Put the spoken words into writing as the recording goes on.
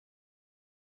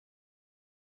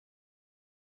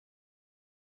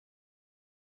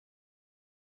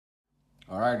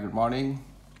Alright, good morning.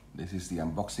 This is the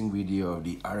unboxing video of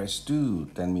the Ares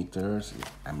II 10 meters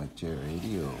amateur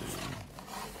radio.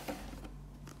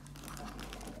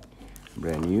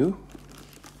 Brand new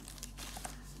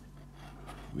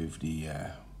with the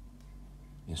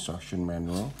instruction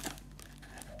manual.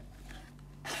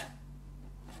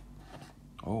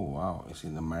 Oh wow, it's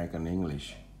in American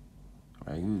English.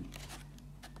 Very good.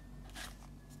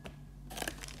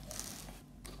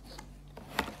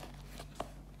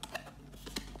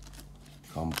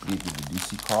 Complete with the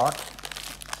DC card.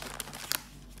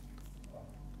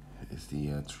 It's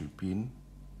the 3-pin.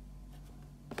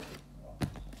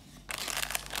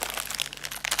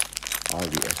 All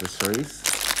the accessories.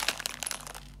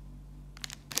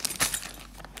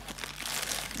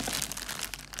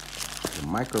 The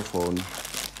microphone.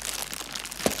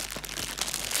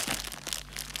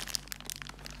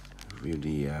 With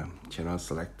the channel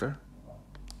selector.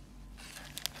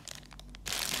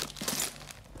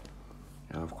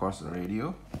 And of course the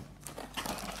radio.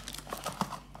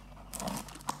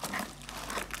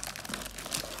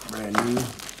 Brand new,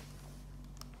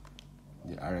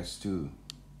 the Ares II.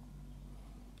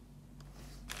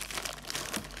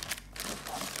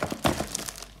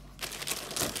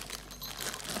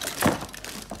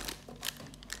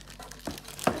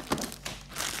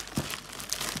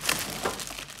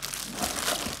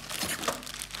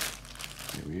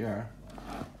 Here we are.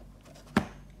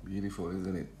 Beautiful,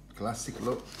 isn't it? Classic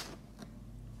look,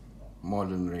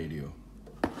 modern radio,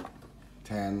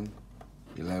 10,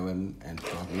 11, and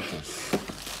 12 meters.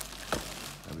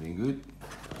 Everything good?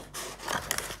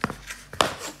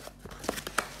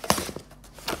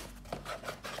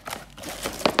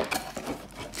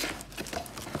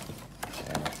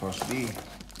 And of course the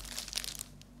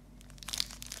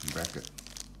bracket.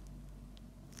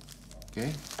 Okay,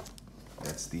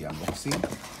 that's the unboxing.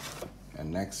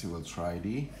 And next we will try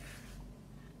the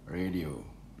radio.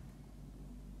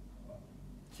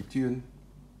 Keep tuned.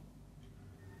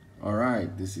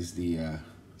 Alright, this is the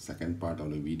second part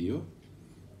of the video.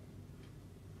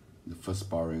 The first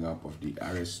powering up of the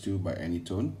Ares II by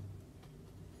Anytone.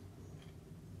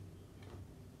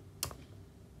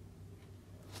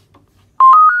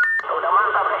 Udah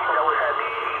mantap nih, nggak usah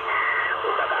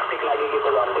diutak-atik lagi gitu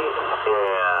loh.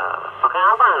 Iya, pakai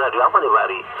apa? Radio apa nih, Pak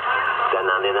Ari? Dan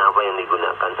antena apa yang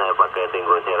digunakan? Saya pakai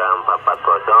Tinggo Seram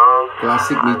 440.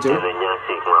 Classic Nicho. Antenanya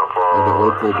Sigma 4. Ada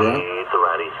All Cobra. Itu,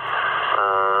 Pak Ari.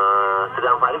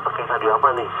 Sedang Pak Ari pakai radio apa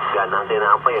nih? Dan antena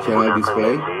apa yang Channel digunakan?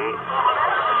 display.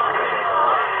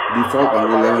 Default on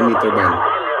 11 meter band.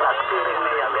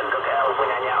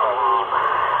 Punyanya Om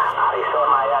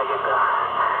Arizona ya gitu.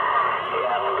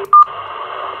 Yang di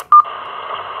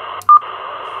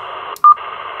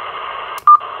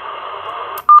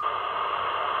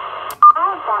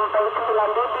sampai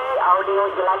 9 dB, audio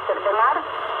jelas terdengar.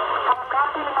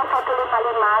 Kapkapi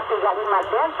 5155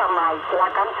 35 Delta Mike,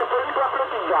 silakan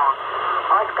 1023.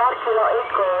 Oscar Kilo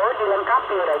Echo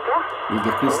dilengkapi Raja. With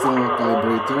the crystal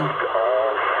calibrator,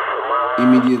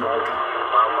 immediate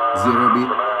 0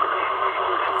 bit,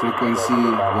 frequency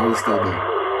very stable.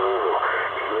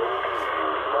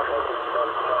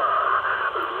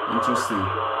 Interesting.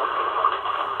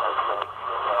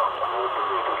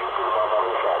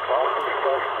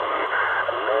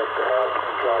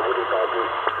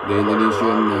 The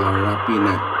Indonesian Rapi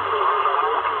Net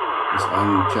is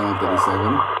on channel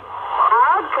 37.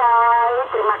 Oke,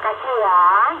 terima kasih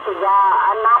ya.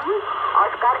 36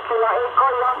 Oscar Kilo Echo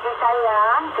yang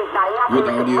disayang. Sisanya Good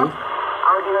audio.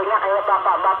 Audionya kayak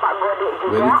bapak-bapak gode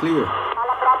juga. Very clear.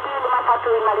 Salah Rapi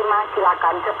 5155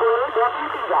 silakan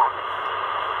 1023.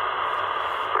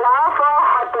 Bravo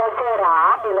Hotel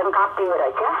Sera dilengkapi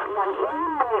Raja. Yang ini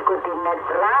mengikuti net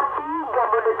Rapi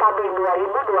Jabodetabek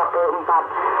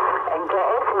 2024.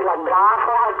 NCS 9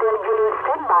 Bravo Hotel Julius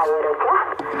standby Raja.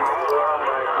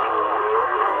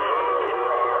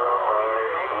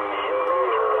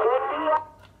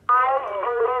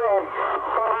 Julius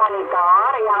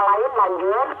termonitor, yang lain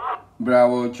lanjut.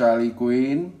 Bravo Charlie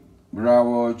Queen,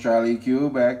 Bravo Charlie Q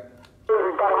back.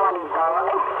 Termonitor,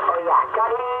 oh ya,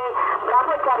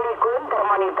 Bravo Charlie Queen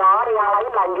termonitor, yang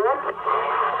lain lanjut.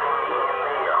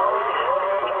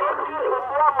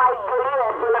 India Mike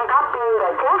Julius dilengkapi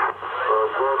Raja.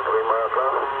 Terima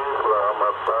kasih,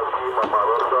 selamat pagi Mama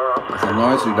Rosa.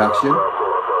 Noise reduction.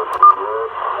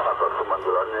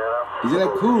 Isn't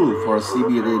that cool for a CB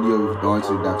radio with noise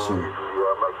reduction?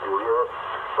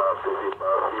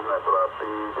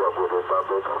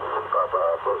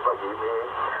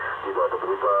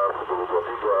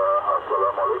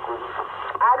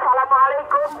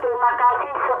 Assalamualaikum, terima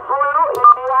kasih 10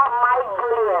 India Mike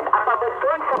Juliet. Apa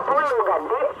betul 10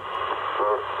 ganti?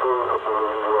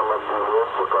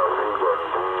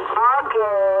 Oke,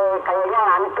 kayaknya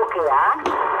ngantuk ya.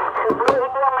 10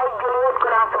 itu Mike Julius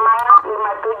kurang semangat,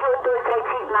 57 untuk straight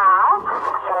signal.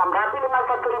 Salam rapi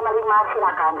 5155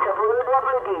 silakan,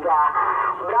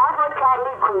 1023. Bravo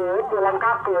Charlie Queen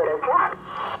dilengkapi ya.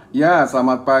 Ya,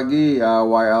 selamat pagi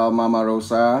YL Mama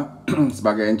Rosa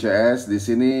sebagai NCS di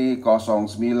sini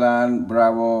 09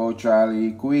 Bravo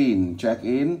Charlie Queen check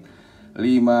in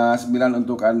 59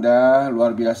 untuk Anda,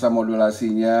 luar biasa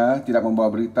modulasinya, tidak membawa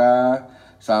berita.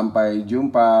 Sampai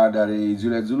jumpa dari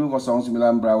Juliet Zulu 09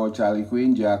 Bravo Charlie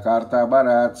Queen Jakarta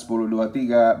Barat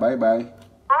 1023. Bye bye.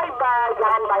 Bye bye,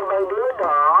 jangan bye bye dulu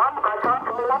dong.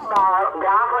 09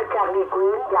 Bravo Charlie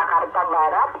Queen Jakarta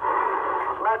Barat.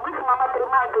 Bagus, Mama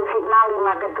terima itu signal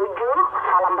 5-7.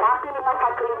 Salam rapi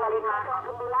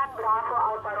 5155 9 Bravo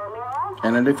Alfa Romeo.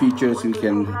 Another features we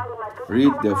can read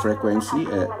the frequency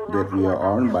that we are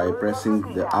on by pressing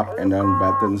the up and down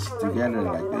buttons together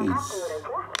like this.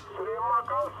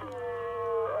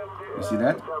 You see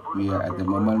that? We are at the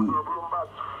moment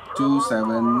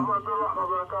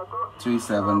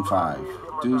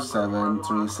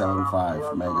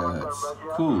 27375 megahertz.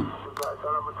 Cool.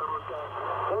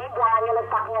 Ini jangan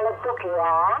nyeletak-nyeletuk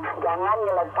ya. Jangan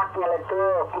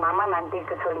nyeletak-nyeletuk. Mama nanti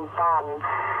kesulitan.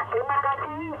 Terima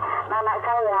kasih Nana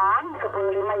sayang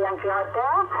 105 yang di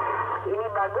hotel. Ini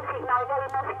bagus signalnya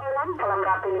 59. Salam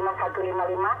rapi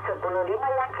 5155 105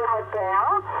 yang di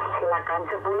hotel. Silakan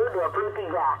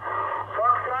 1023.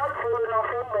 Foxtrot 10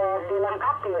 November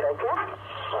dilengkapi aja.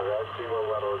 Terima kasih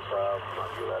Mama Rosa,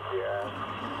 panggilan ya.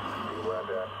 Jiwa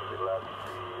dan 9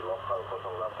 di lokal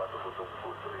 08 untuk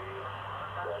Putri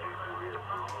dari Juliet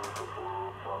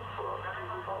 10 Foxtrot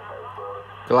 10 November.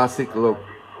 Classic look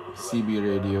CB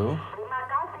radio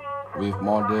with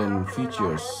modern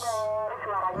features.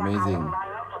 Amazing.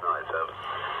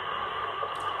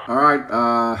 Alright,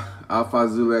 Alpha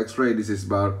Zulu X-Ray, this is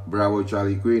Bravo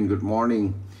Charlie Queen. Good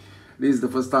morning. This is the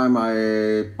first time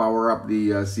I power up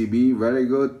the CB. Very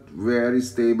good, very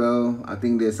stable. I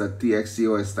think there's a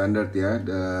TXCOS standard, yeah,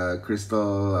 the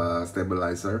crystal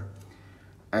stabilizer.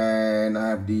 And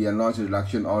I have the noise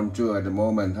reduction on too at the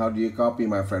moment. How do you copy,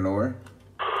 my friend? Over.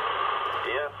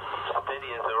 Yeah, steady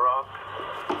as a rock.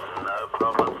 No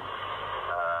problem.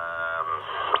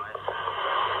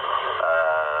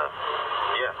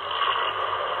 Yeah.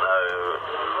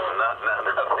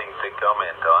 Nothing to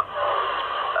comment on.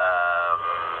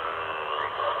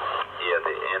 Yeah,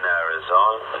 the NR is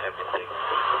on, everything.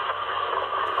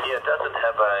 Yeah, it doesn't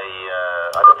have a,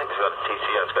 I don't think it's got a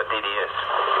TCO, it's got DDS.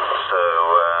 So,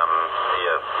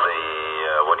 yeah, the,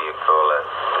 what do you call it,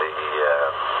 the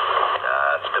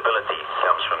stability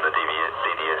comes from the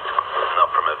DDS, not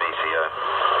from a VCO.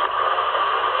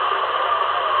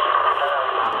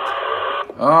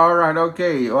 Alright,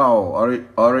 okay. Wow,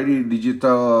 already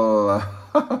digital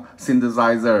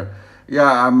synthesizer.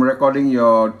 Yeah, I'm recording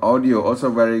your audio, also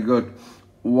very good.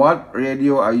 What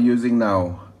radio are you using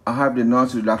now? I have the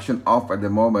noise reduction off at the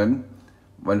moment.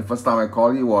 When the first time I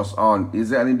called you was on. Is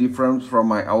there any difference from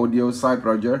my audio side,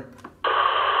 Roger?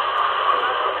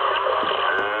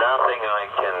 Nothing I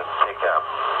can pick up.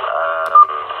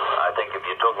 I think if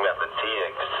you're talking about the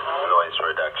TX noise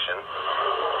reduction,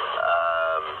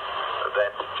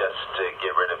 that's just to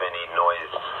get rid of any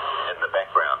noise in the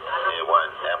background. It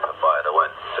won't amplify it, it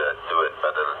won't do it,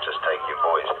 but it'll just take your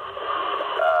voice.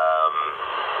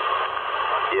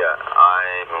 Yeah,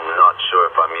 I'm not sure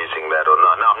if I'm using that or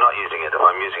not. No, I'm not using it. If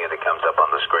I'm using it, it comes up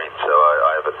on the screen, so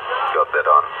I haven't got